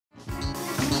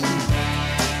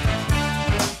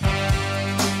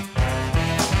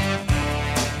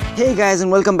Hey guys, and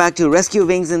welcome back to Rescue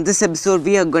Wings. In this episode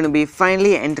we are going to be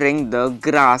finally entering the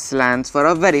grasslands for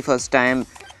our very first time,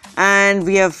 and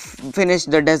we have finished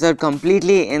the desert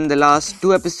completely in the last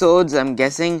 2 episodes, I'm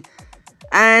guessing.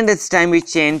 And it's time we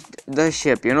changed the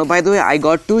ship. By the way, I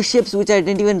got 2 ships which I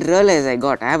didn't even realize I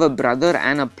got. I have a brother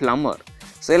and a plumber.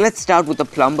 So let's start with the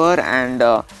plumber, and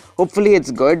hopefully it's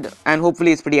good, and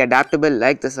hopefully it's pretty adaptable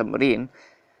like the submarine,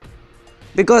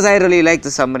 because I really like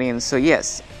the submarine. So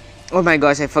yes. Oh my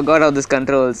gosh, I forgot how this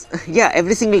controls. Yeah,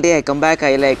 every single day I come back,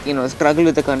 I struggle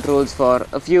with the controls for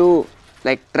a few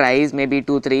tries, maybe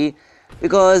 2 3,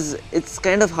 because it's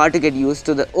kind of hard to get used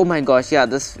to the. Oh my gosh, yeah,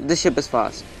 this ship is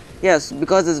fast. Yes,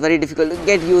 because it's very difficult to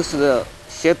get used to the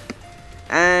ship.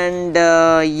 And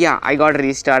yeah, I got to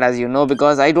restart, as you know,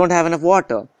 because I don't have enough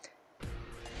water,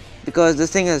 because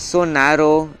this thing is so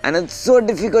narrow and it's so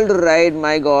difficult to ride.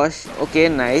 My gosh. Okay,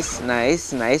 nice.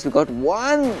 We got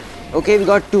one. Okay, we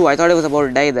got two. I thought I was about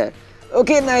to die there.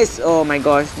 Okay, nice. Oh my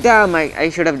gosh, damn, I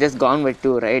should have just gone with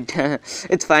two, right?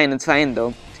 It's fine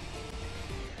though.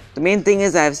 The main thing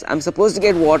is I'm supposed to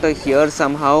get water here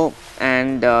somehow,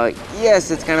 and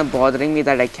yes, it's kind of bothering me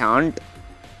that I can't.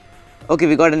 Okay,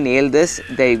 we gotta nail this.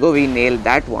 There you go, we nailed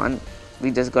that one. We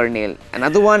just gotta nail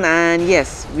another one, and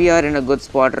yes, we are in a good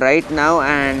spot right now.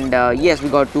 And yes, we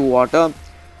got 2 water.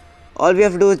 All we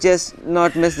have to do is just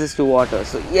not miss this 2 water.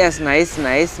 So yes,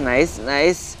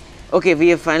 nice. Okay, we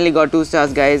have finally got 2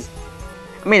 stars, guys.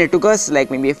 I mean, it took us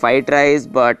like maybe 5 tries,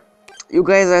 but you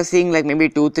guys are seeing like maybe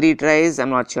 2-3 tries.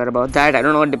 I'm not sure about that. I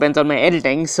don't know, it depends on my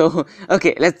editing. So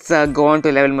okay, let's go on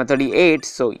to level number 38.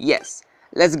 So yes,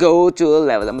 let's go to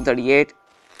level number 38.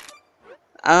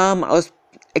 I was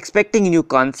expecting new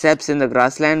concepts in the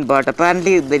grassland, but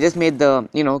apparently they just made the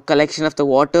collection of the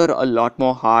water a lot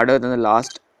more harder than the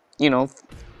last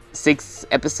 6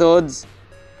 episodes.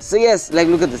 So yes, like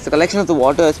look at this, the collection of the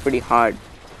water is pretty hard.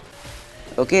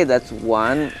 Okay, that's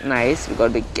one. Nice, we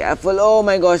gotta be careful. Oh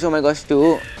my gosh,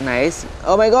 2. Nice.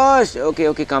 Oh my gosh.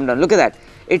 Okay, calm down. Look at that,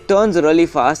 it turns really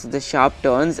fast, the sharp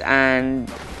turns.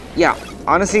 And yeah,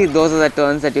 honestly, those are the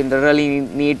turns that you really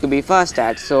need to be fast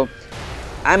at. So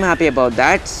I'm happy about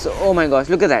that. So, oh my gosh,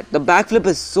 look at that. The backflip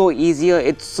is so easier.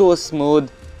 It's so smooth.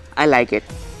 I like it.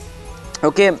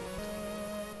 Okay,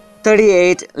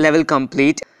 38 level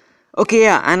complete. Okay,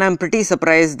 yeah, and I'm pretty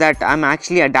surprised that I'm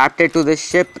actually adapted to this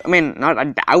ship. I mean,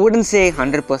 I wouldn't say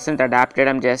 100% adapted.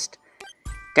 I'm just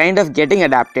kind of getting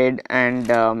adapted, and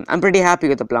I'm pretty happy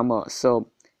with the plumber. So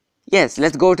yes,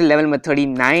 let's go to level number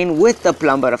 39 with the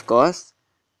plumber, of course.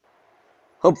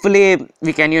 Hopefully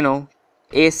we can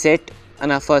ace it on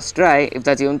our first try, if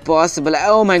that's even possible.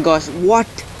 Oh my gosh, what?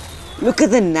 Look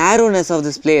at the narrowness of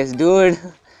this place, dude.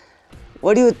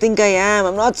 What do you think I am?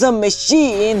 I'm not some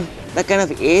machine that kind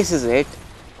of aces it.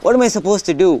 What am I supposed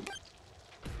to do?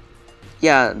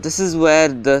 Yeah, this is where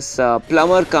this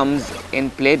plumber comes in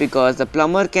play, because the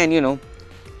plumber can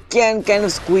can kind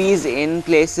of squeeze in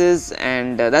places,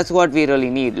 and that's what we really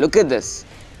need. Look at this.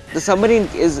 The submarine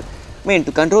is,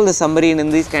 to control the submarine in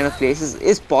these kind of places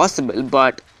is possible,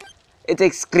 but it's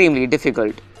extremely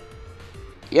difficult.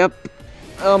 Yep.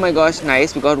 Oh my gosh,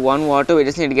 nice. We got 1 water. We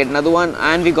just need to get another one,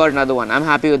 and we got another one. I'm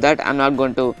happy with that. I'm not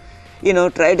going to,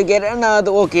 try to get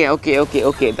another. Okay.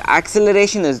 The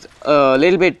acceleration is a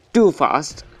little bit too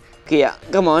fast. Okay, yeah.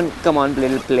 Come on,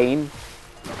 little plane.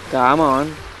 Come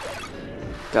on,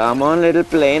 little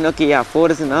plane. Okay, yeah.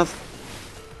 4 is enough.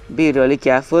 Be really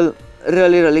careful.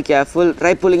 Really careful.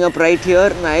 Try pulling up right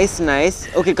here.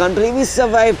 Nice. Okay, country, we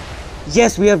survived.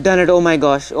 Yes, we have done it. Oh my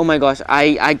gosh,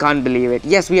 I can't believe it.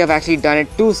 Yes, we have actually done it.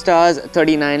 2 stars,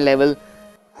 39 level.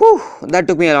 Whew, that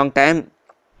took me a long time.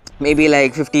 Maybe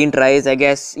like 15 tries, I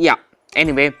guess. Yeah,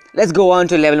 anyway, let's go on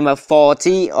to level number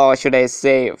 40, or should I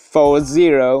say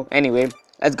 40. Anyway,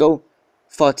 let's go.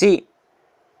 40.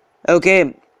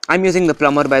 Okay, I'm using the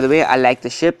plumber, by the way. I like the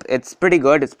ship. It's pretty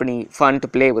good. It's pretty fun to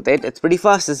play with it. It's pretty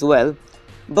fast as well.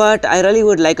 But I really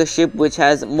would like a ship which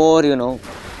has more,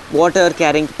 water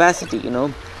carrying capacity,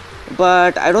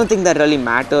 but I don't think that really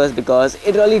matters, because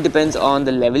it really depends on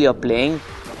the level you're playing.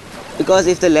 Because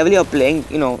if the level you're playing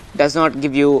does not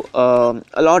give you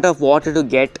a lot of water to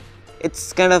get,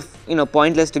 it's kind of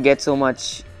pointless to get so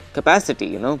much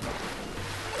capacity.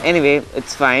 Anyway,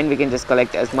 it's fine, we can just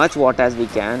collect as much water as we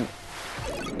can.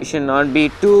 You should not be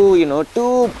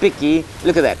too picky.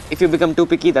 Look at that, if you become too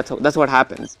picky, that's what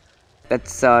happens.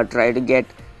 Let's try to get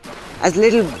as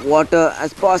little water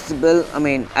as possible,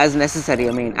 as necessary.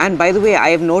 And by the way, I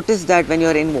have noticed that when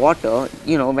you're in water,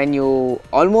 when you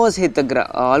almost hit the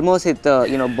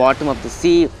bottom of the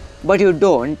sea, but you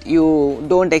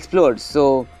don't explode.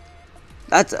 So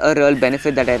That's a real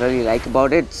benefit that I really like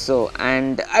about it. So,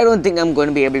 and I don't think I'm going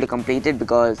to be able to complete it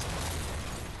because,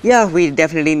 yeah, we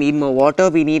definitely need more water.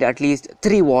 We need at least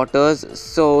 3 waters.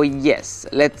 So yes,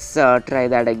 let's try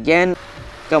that again.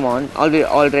 Come on,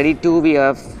 already 2, we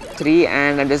have 3,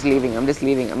 and I'm just leaving. I'm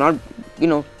not,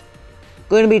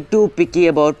 going to be too picky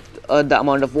about the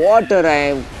amount of water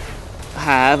I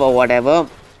have or whatever.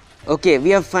 Okay, we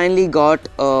have finally got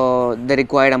the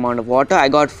required amount of water. I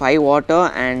got 5 water,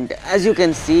 and as you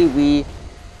can see, we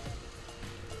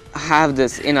have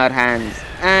this in our hands,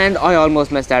 and I almost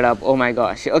messed that up. Oh my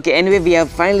gosh. Okay, anyway, we have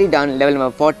finally done level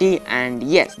number 40, and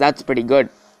yes, that's pretty good.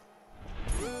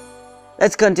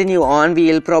 Let's continue on.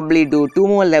 We'll probably do 2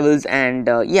 more levels, and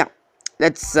yeah,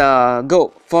 let's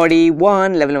go.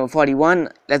 41, level number 41.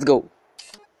 Let's go.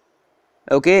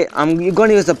 Okay, I'm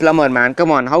gonna use the plumber, man.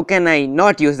 Come on, how can I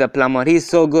not use the plumber? He's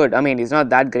so good. I mean, he's not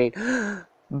that great.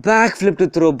 Backflip to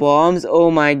throw bombs.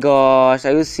 Oh my gosh,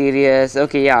 are you serious?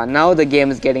 Okay, yeah, now the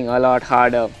game is getting a lot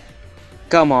harder.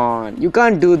 Come on, you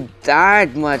can't do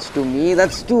that much to me.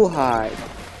 That's too hard.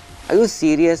 Are you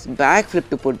serious? Backflip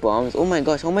to put bombs. Oh my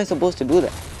gosh, how am I supposed to do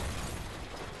that?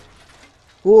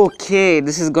 Okay,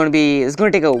 it's gonna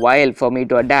take a while for me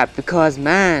to adapt because,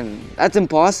 man, that's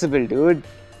impossible, dude.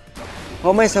 How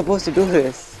am I supposed to do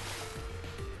this?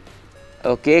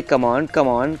 Okay, come on.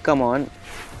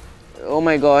 Oh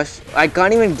my gosh, I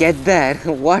can't even get there.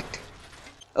 What?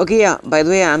 Okay, yeah, by the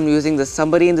way, I'm using the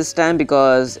submarine this time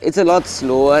because it's a lot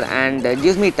slower and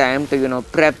gives me time to,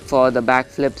 prep for the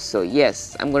backflips. So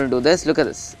yes, I'm gonna do this. Look at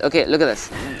this. Okay, look at this.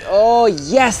 Oh,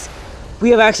 yes!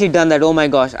 We have actually done that. Oh my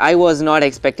gosh, I was not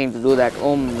expecting to do that.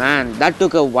 Oh man, that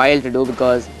took a while to do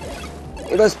because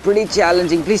it was pretty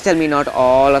challenging. Please tell me not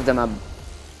all of them are,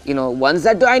 ones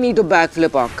that I need to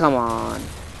backflip. Oh, come on.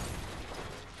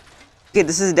 Okay,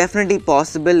 this is definitely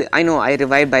possible. I know, I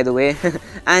revived by the way.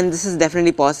 And this is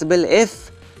definitely possible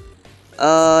if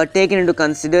taken into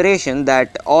consideration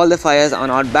that all the fires are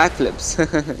not backflips.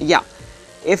 Yeah,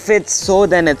 if it's so,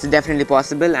 then it's definitely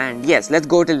possible. And yes, let's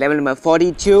go to level number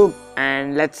 42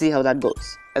 and let's see how that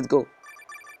goes. Let's go.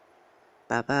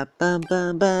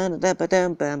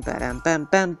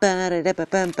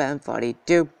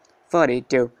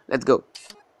 42. Let's go.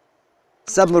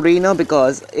 Submariner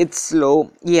because it's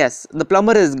slow. Yes, the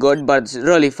plumber is good but it's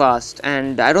really fast,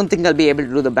 and I don't think I'll be able to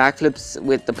do the backflips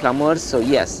with the plumber. So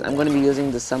yes, I'm going to be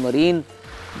using the submarine,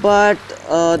 but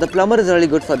the plumber is really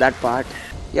good for that part.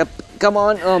 Yep, come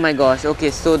on. Oh my gosh.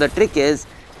 Okay, so the trick is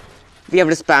we have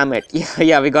to spam it.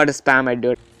 Yeah, we got to spam it,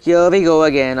 dude. Here we go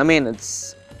again. I mean,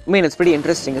 it's pretty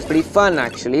interesting. It's pretty fun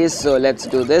actually. So let's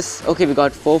do this. Okay, we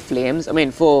got 4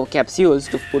 capsules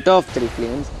to put off 3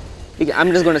 flames.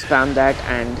 I'm just going to spam that,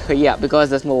 and yeah,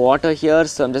 because there's more water here,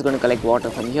 so I'm just going to collect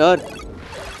water from here.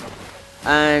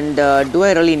 And do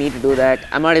I really need to do that?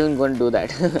 I'm not even going to do that.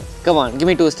 Come on, give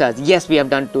me 2 stars. Yes, we have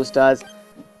done 2 stars.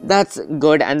 That's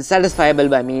good and satisfiable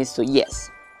by me, so yes.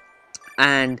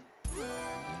 And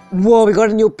whoa, we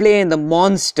got a new plane, the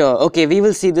monster. Okay, we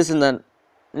will see this in the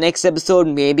next episode,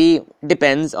 maybe.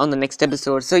 Depends on the next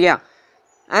episode. So yeah.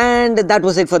 And that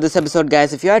was it for this episode,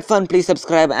 guys. If you had fun, please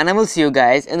subscribe, and I will see you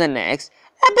guys in the next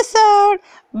episode.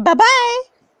 Bye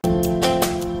bye.